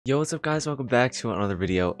Yo, what's up guys? Welcome back to another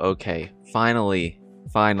video. Okay, finally,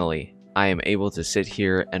 I am able to sit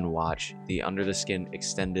here and watch the Under the Skin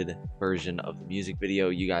extended version of the music video.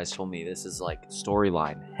 You guys told me this is like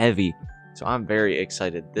storyline heavy, so I'm very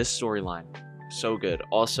excited. This storyline, so good.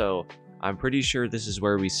 Also, I'm pretty sure this is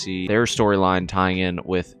where we see their storyline tying in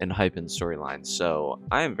with Enhypen's storyline, so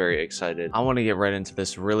I am very excited. I want to get right into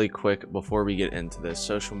this really quick before we get into this.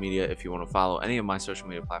 Social media, if you want to follow any of my social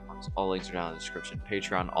media platforms, all links are down in the description.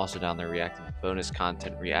 Patreon, also down there, reacting to bonus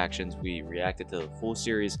content reactions. We reacted to the full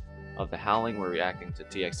series of The Howling. We're reacting to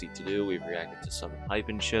TXT To Do. We've reacted to some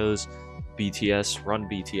Enhypen shows, BTS, Run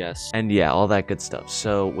BTS, and yeah, all that good stuff.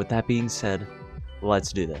 So with that being said,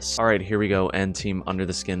 let's do this. All right, here we go. And Team Under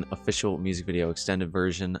the Skin official music video extended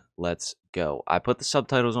version. Let's go. I put the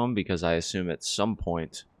subtitles on because I assume at some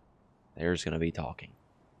point there's gonna be talking.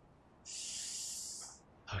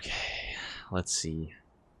 Okay, let's see.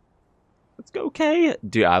 Let's go, K.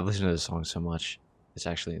 Dude, I've listened to this song so much. It's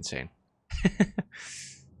actually insane.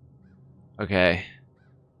 Okay,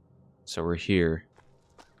 so we're here.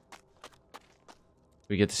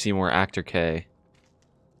 We get to see more Actor K.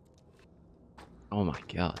 Oh my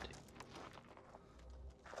god.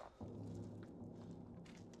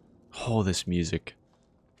 Oh, this music.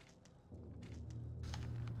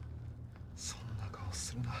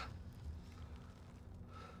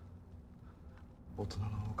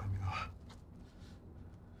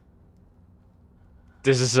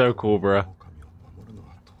 This is so cool, bro.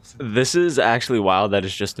 This is actually wild that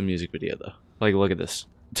it's just a music video, though. Like, look at this.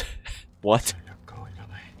 What?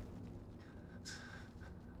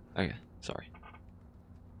 Okay, sorry.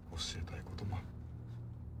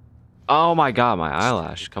 Oh my god, my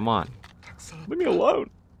eyelash. Come on. Leave me alone.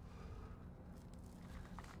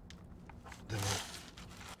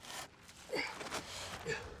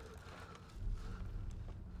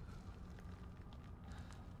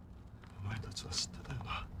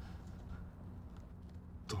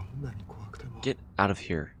 Get out of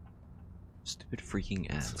here. Stupid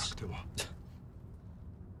freaking ads.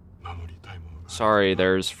 Sorry,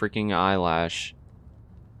 there's freaking eyelash.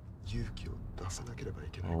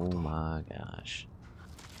 Oh my gosh.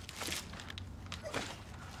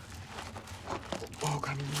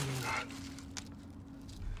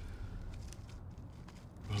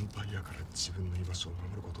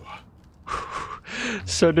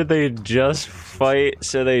 So did they just fight?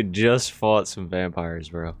 So they just fought some vampires,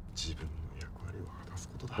 bro.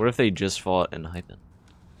 What if they just fought Enhypen?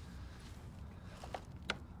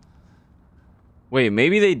 Wait,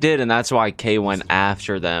 maybe they did, and that's why K went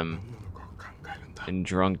after them in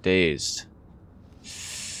Drunk Dazed.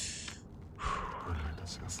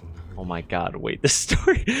 Oh my god, wait, this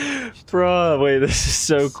story... Bro, wait, this is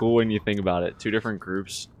so cool when you think about it. Two different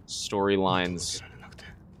groups, storylines,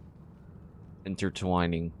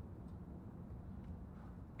 intertwining,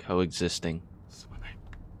 coexisting.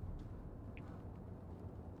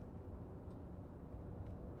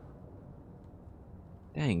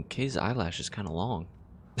 Dang, K's eyelash is kind of long.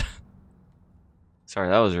 Sorry,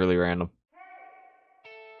 that was really random.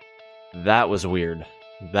 That was weird.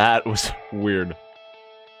 That was weird.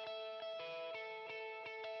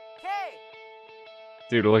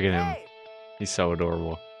 Dude, look at him. He's so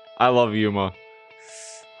adorable. I love Yuma.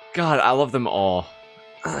 God, I love them all.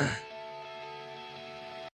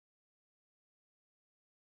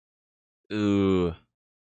 Ooh.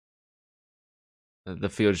 The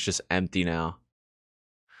field's just empty now.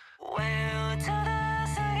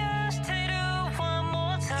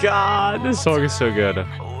 God, this song is so good.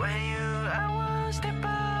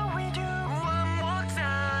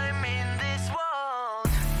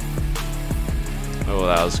 Oh,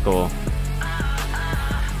 that was cool.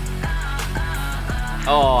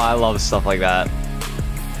 Oh, I love stuff like that.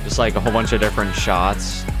 Just like a whole bunch of different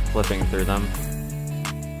shots, flipping through them.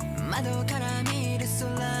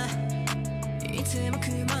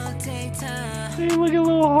 Hey, look at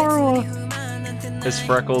little Haruo. His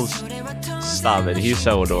freckles. Stop it, he's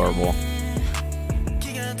so adorable.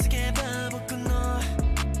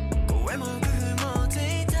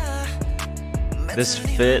 This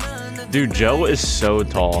fit. Dude, Joe is so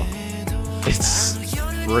tall. It's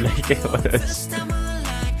ridiculous.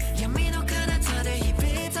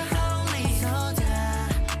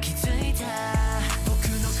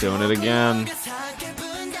 Doing it again.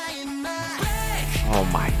 Oh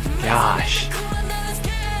my gosh.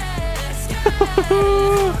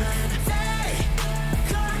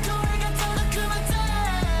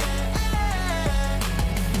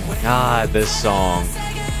 God, this song.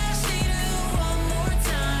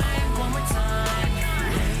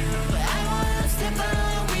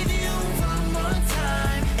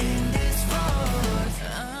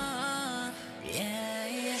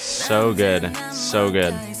 So good. So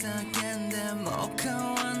good.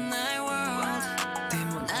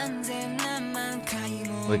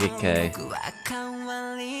 Look at K.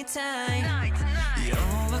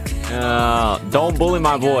 Don't bully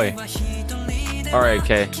my boy. Alright,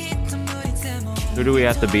 K. Who do we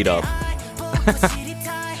have to beat up?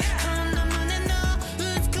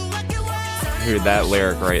 Dude, that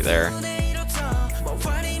lyric right there.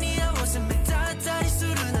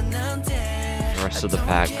 The rest of the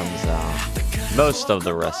pack comes out. Most of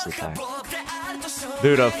the rest of the pack.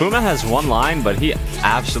 Dude, Fuma has one line, but he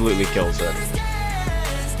absolutely kills it.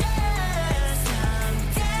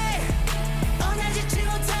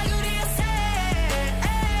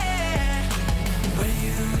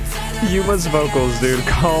 Yuma's vocals, dude.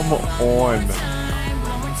 Come on.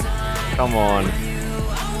 Come on.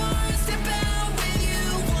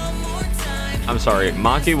 I'm sorry.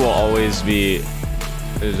 Maki will always be...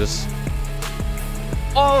 just...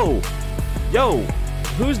 Oh! Yo!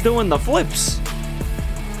 Who's doing the flips?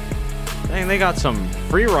 Dang, they got some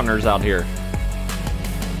free runners out here.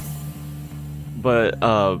 But,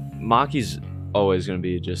 Maki's always gonna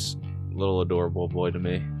be just a little adorable boy to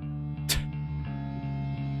me.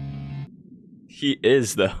 He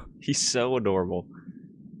is, though. He's so adorable.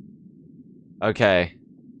 Okay.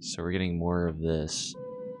 So we're getting more of this.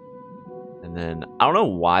 And then, I don't know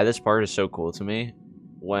why this part is so cool to me.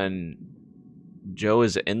 When Joe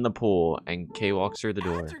is in the pool and Kay walks through the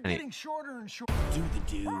door. And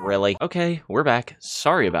really? Okay, we're back.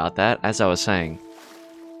 Sorry about that, as I was saying.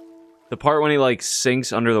 The part when he, like,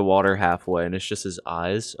 sinks under the water halfway and it's just his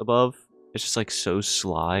eyes above. It's just, like, so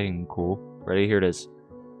sly and cool. Ready? Here it is.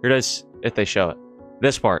 Here it is, if they show it.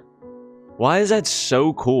 This part. Why is that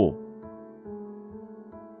so cool?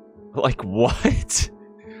 Like, what?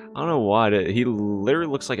 I don't know why. He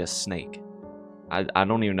literally looks like a snake. I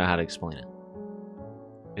don't even know how to explain it.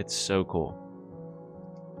 It's so cool.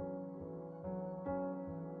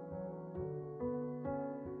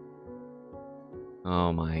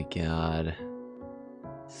 Oh my god.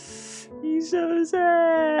 He's so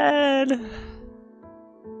sad.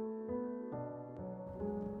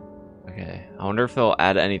 Okay, I wonder if they'll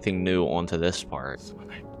add anything new onto this part.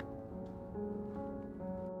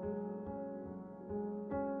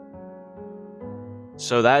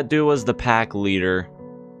 So that dude was the pack leader.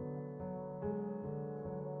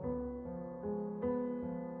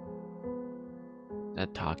 Is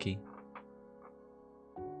that Taki?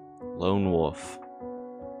 Lone Wolf.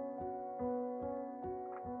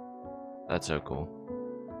 That's so cool.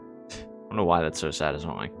 I don't know why that's so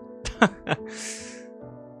satisfying.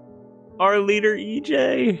 Our leader,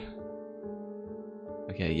 EJ.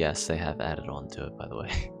 Okay, yes, they have added on to it, by the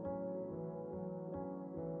way.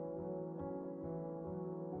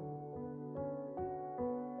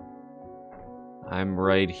 I'm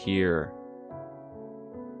right here.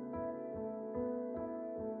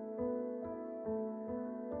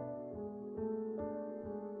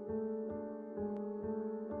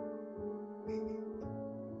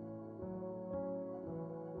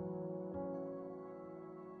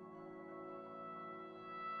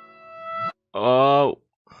 Oh.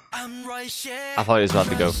 I thought he was about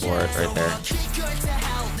to go for it right there.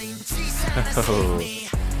 Oh.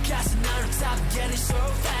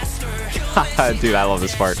 Dude, I love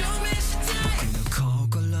this part.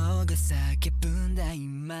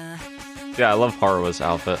 Yeah, I love Harua's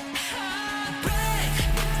outfit.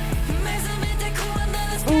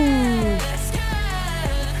 Ooh.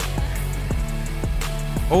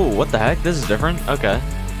 Oh, what the heck? This is different? Okay.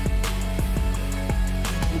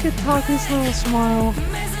 Look at Taki's little smile.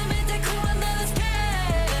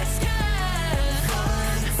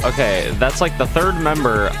 Okay, that's like the third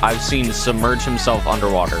member I've seen submerge himself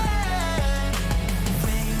underwater.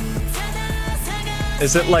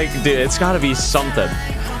 Is it like, dude, it's gotta be something.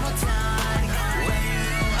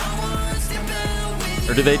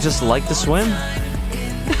 Or do they just like to swim?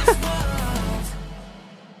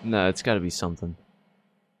 No, it's gotta be something.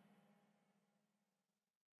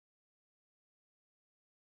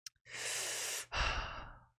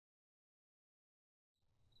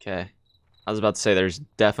 Okay. I was about to say there's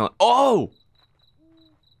definitely... Oh!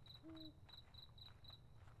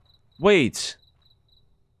 Wait.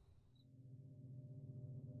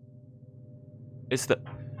 It's the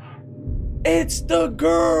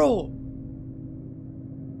girl!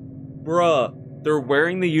 Bruh. They're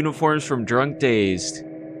wearing the uniforms from Drunk Dazed.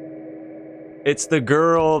 It's the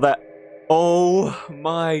girl that... Oh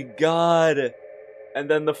my god. And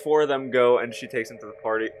then the four of them go and she takes him to the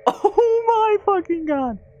party. Oh my fucking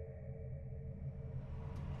god.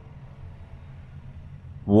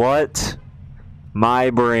 What? My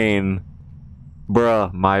brain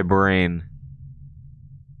Bruh, my brain.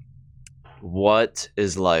 What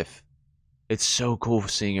is life? It's so cool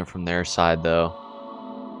seeing it from their side, though.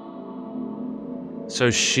 So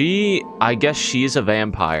I guess she's a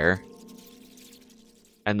vampire.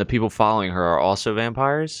 And the people following her are also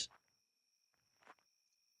vampires?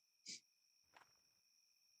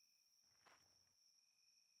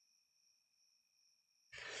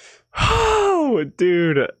 Oh,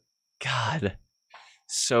 dude. God.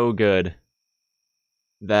 So good.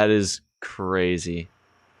 That is crazy.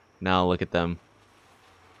 Now look at them.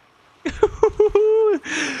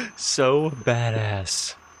 So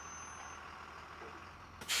badass.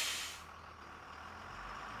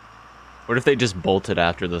 What if they just bolted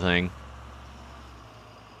after the thing?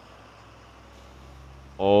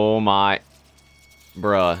 Oh my.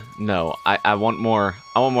 Bruh, no. I want more.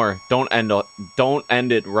 I want more. Don't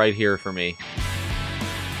end it right here for me.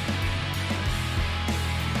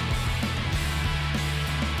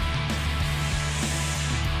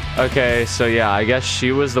 Okay, so yeah, I guess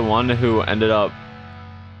she was the one who ended up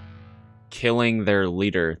killing their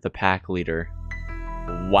leader, the pack leader.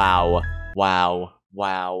 Wow. Wow.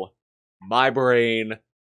 Wow. My brain.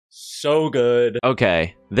 So good.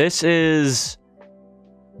 Okay, this is...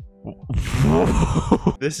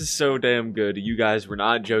 This is so damn good. You guys were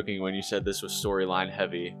not joking when you said this was storyline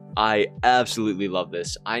heavy. I absolutely love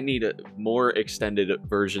this. I need more extended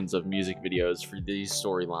versions of music videos for these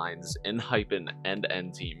storylines in Hypen and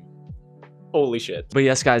End Team. Holy shit. But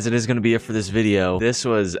yes, guys, it is going to be it for this video. This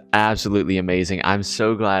was absolutely amazing. I'm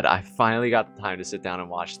so glad I finally got the time to sit down and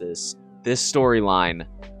watch this. This storyline,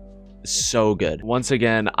 so good. Once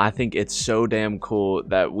again, I think it's so damn cool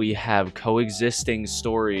that we have coexisting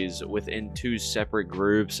stories within two separate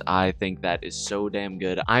groups. I think that is so damn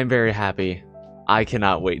good. I'm very happy. I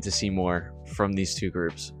cannot wait to see more from these two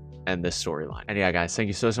groups and this storyline. And yeah, guys, thank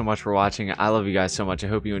you so much for watching. I love you guys so much. I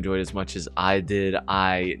hope you enjoyed as much as I did.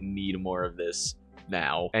 I need more of this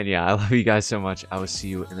now. And yeah, I love you guys so much. I will see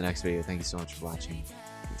you in the next video. Thank you so much for watching.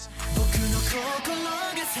 Peace.